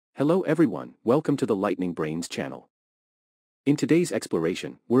Hello everyone, welcome to the Lightning Brains channel. In today's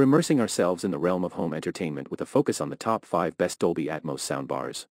exploration, we're immersing ourselves in the realm of home entertainment with a focus on the top 5 best Dolby Atmos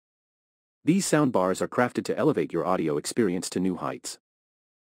soundbars. These soundbars are crafted to elevate your audio experience to new heights.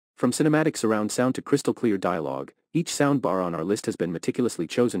 From cinematic surround sound to crystal clear dialogue, each soundbar on our list has been meticulously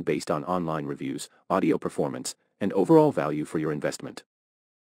chosen based on online reviews, audio performance, and overall value for your investment.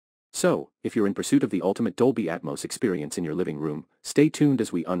 So, if you're in pursuit of the ultimate Dolby Atmos experience in your living room, stay tuned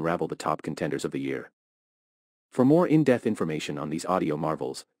as we unravel the top contenders of the year. For more in-depth information on these audio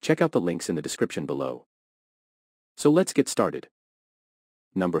marvels, check out the links in the description below. So let's get started.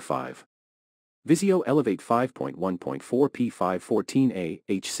 Number 5. Vizio Elevate 5.1.4P 514A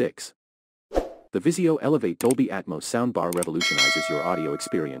H6. The Vizio Elevate Dolby Atmos soundbar revolutionizes your audio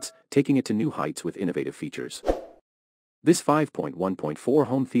experience, taking it to new heights with innovative features. This 5.1.4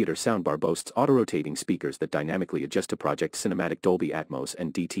 home theater soundbar boasts auto-rotating speakers that dynamically adjust to project cinematic Dolby Atmos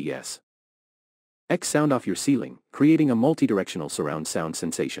and DTS. X sound off your ceiling, creating a multi-directional surround sound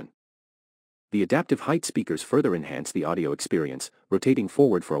sensation. The adaptive height speakers further enhance the audio experience, rotating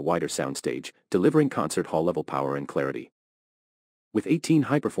forward for a wider soundstage, delivering concert hall-level power and clarity. With 18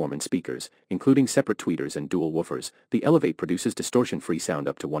 high-performance speakers, including separate tweeters and dual woofers, the Elevate produces distortion-free sound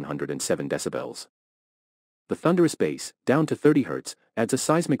up to 107 decibels. The thunderous bass, down to 30 Hz, adds a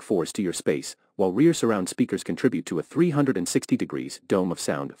seismic force to your space, while rear surround speakers contribute to a 360-degree dome of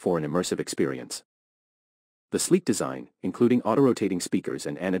sound for an immersive experience. The sleek design, including auto-rotating speakers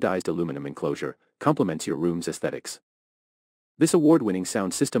and anodized aluminum enclosure, complements your room's aesthetics. This award-winning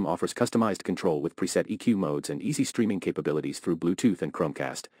sound system offers customized control with preset EQ modes and easy streaming capabilities through Bluetooth and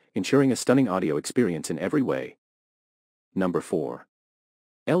Chromecast, ensuring a stunning audio experience in every way. Number 4.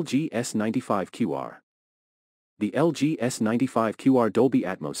 LG S95QR. The LG S95QR Dolby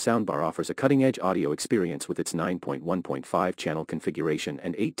Atmos soundbar offers a cutting-edge audio experience with its 9.1.5 channel configuration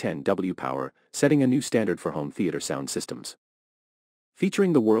and 810W power, setting a new standard for home theater sound systems.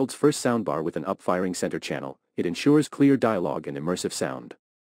 Featuring the world's first soundbar with an up-firing center channel, it ensures clear dialogue and immersive sound.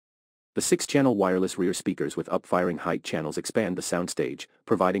 The 6-channel wireless rear speakers with up-firing height channels expand the soundstage,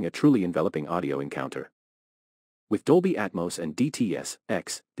 providing a truly enveloping audio encounter. With Dolby Atmos and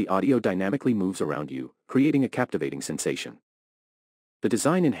DTS-X, the audio dynamically moves around you, creating a captivating sensation. The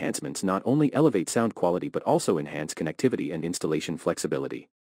design enhancements not only elevate sound quality but also enhance connectivity and installation flexibility.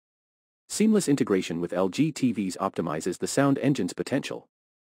 Seamless integration with LG TVs optimizes the sound engine's potential.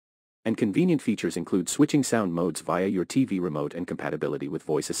 And convenient features include switching sound modes via your TV remote and compatibility with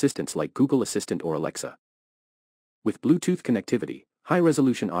voice assistants like Google Assistant or Alexa. With Bluetooth connectivity,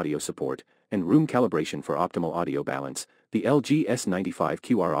 high-resolution audio support, and room calibration for optimal audio balance, the LG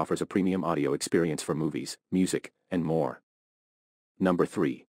S95QR offers a premium audio experience for movies, music, and more. Number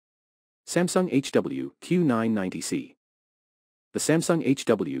 3. Samsung HW-Q990C. The Samsung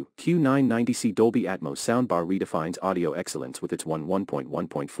HW-Q990C Dolby Atmos soundbar redefines audio excellence with its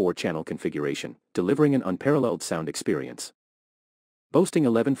 1.1.4 channel configuration, delivering an unparalleled sound experience. Boasting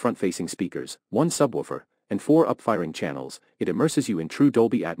 11 front-facing speakers, 1 subwoofer, and 4 up-firing channels, it immerses you in true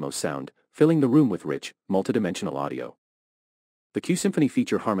Dolby Atmos sound, filling the room with rich, multidimensional audio. The Q Symphony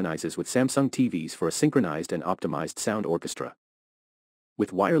feature harmonizes with Samsung TVs for a synchronized and optimized sound orchestra.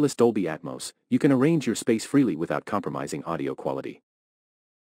 With wireless Dolby Atmos, you can arrange your space freely without compromising audio quality.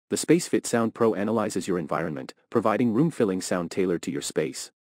 The SpaceFit Sound Pro analyzes your environment, providing room-filling sound tailored to your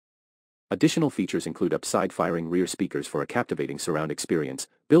space. Additional features include upside-firing rear speakers for a captivating surround experience,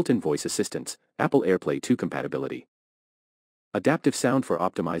 built-in voice assistants, Apple AirPlay 2 compatibility, adaptive sound for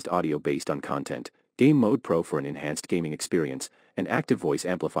optimized audio based on content, Game Mode Pro for an enhanced gaming experience, and active voice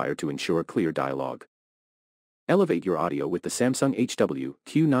amplifier to ensure clear dialogue. Elevate your audio with the Samsung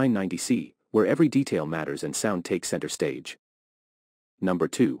HW-Q990C, where every detail matters and sound takes center stage. Number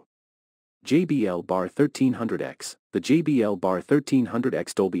 2. JBL Bar 1300X. The JBL Bar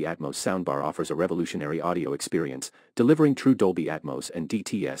 1300X Dolby Atmos soundbar offers a revolutionary audio experience, delivering true Dolby Atmos and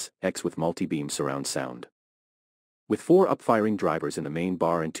DTS-X with multi-beam surround sound. With 4 up-firing drivers in the main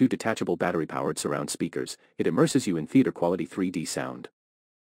bar and 2 detachable battery-powered surround speakers, it immerses you in theater-quality 3D sound.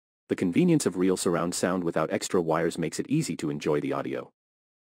 The convenience of real surround sound without extra wires makes it easy to enjoy the audio.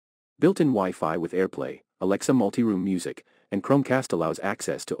 Built-in Wi-Fi with AirPlay, Alexa multi-room music, and Chromecast allows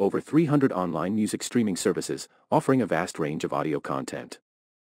access to over 300 online music streaming services, offering a vast range of audio content.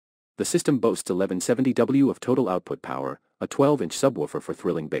 The system boasts 1170W of total output power, a 12-inch subwoofer for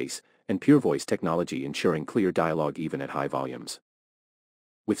thrilling bass, and pure voice technology ensuring clear dialogue even at high volumes.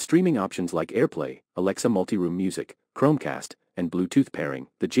 With streaming options like AirPlay, Alexa multi-room music, Chromecast, and Bluetooth pairing,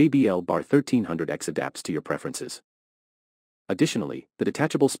 the JBL Bar 1300X adapts to your preferences. Additionally, the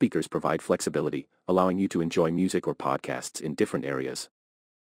detachable speakers provide flexibility, allowing you to enjoy music or podcasts in different areas.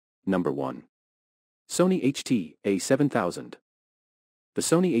 Number 1. Sony HT-A7000. The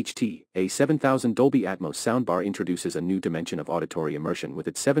Sony HT-A7000 Dolby Atmos soundbar introduces a new dimension of auditory immersion with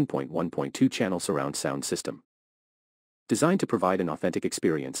its 7.1.2 channel surround sound system. Designed to provide an authentic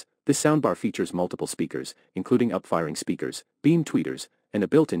experience, this soundbar features multiple speakers, including up-firing speakers, beam tweeters, and a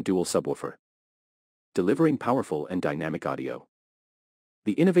built-in dual subwoofer, delivering powerful and dynamic audio.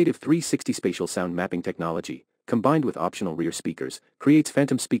 The innovative 360 spatial sound mapping technology, combined with optional rear speakers, creates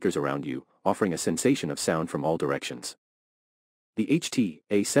phantom speakers around you, offering a sensation of sound from all directions. The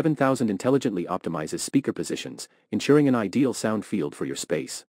HT-A7000 intelligently optimizes speaker positions, ensuring an ideal sound field for your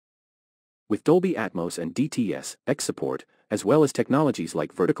space. With Dolby Atmos and DTS-X support, as well as technologies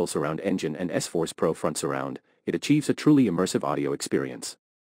like vertical surround engine and S-Force Pro front surround, it achieves a truly immersive audio experience.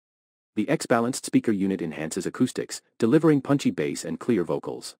 The X-balanced speaker unit enhances acoustics, delivering punchy bass and clear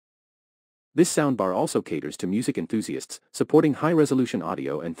vocals. This soundbar also caters to music enthusiasts, supporting high-resolution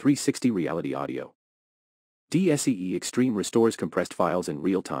audio and 360 reality audio. DSEE Extreme restores compressed files in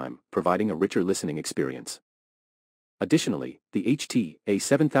real time, providing a richer listening experience. Additionally, the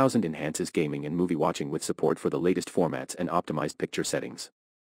HT-A7000 enhances gaming and movie watching with support for the latest formats and optimized picture settings.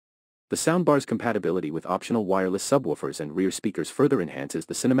 The soundbar's compatibility with optional wireless subwoofers and rear speakers further enhances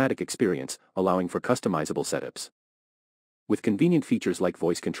the cinematic experience, allowing for customizable setups. With convenient features like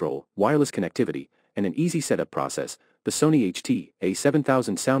voice control, wireless connectivity, and an easy setup process, the Sony HT-A7000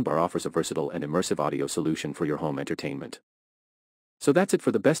 soundbar offers a versatile and immersive audio solution for your home entertainment. So that's it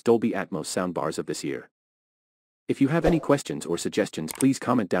for the best Dolby Atmos soundbars of this year. If you have any questions or suggestions, please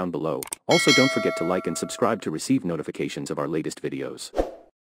comment down below. Also, don't forget to like and subscribe to receive notifications of our latest videos.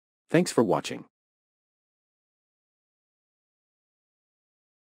 Thanks for watching.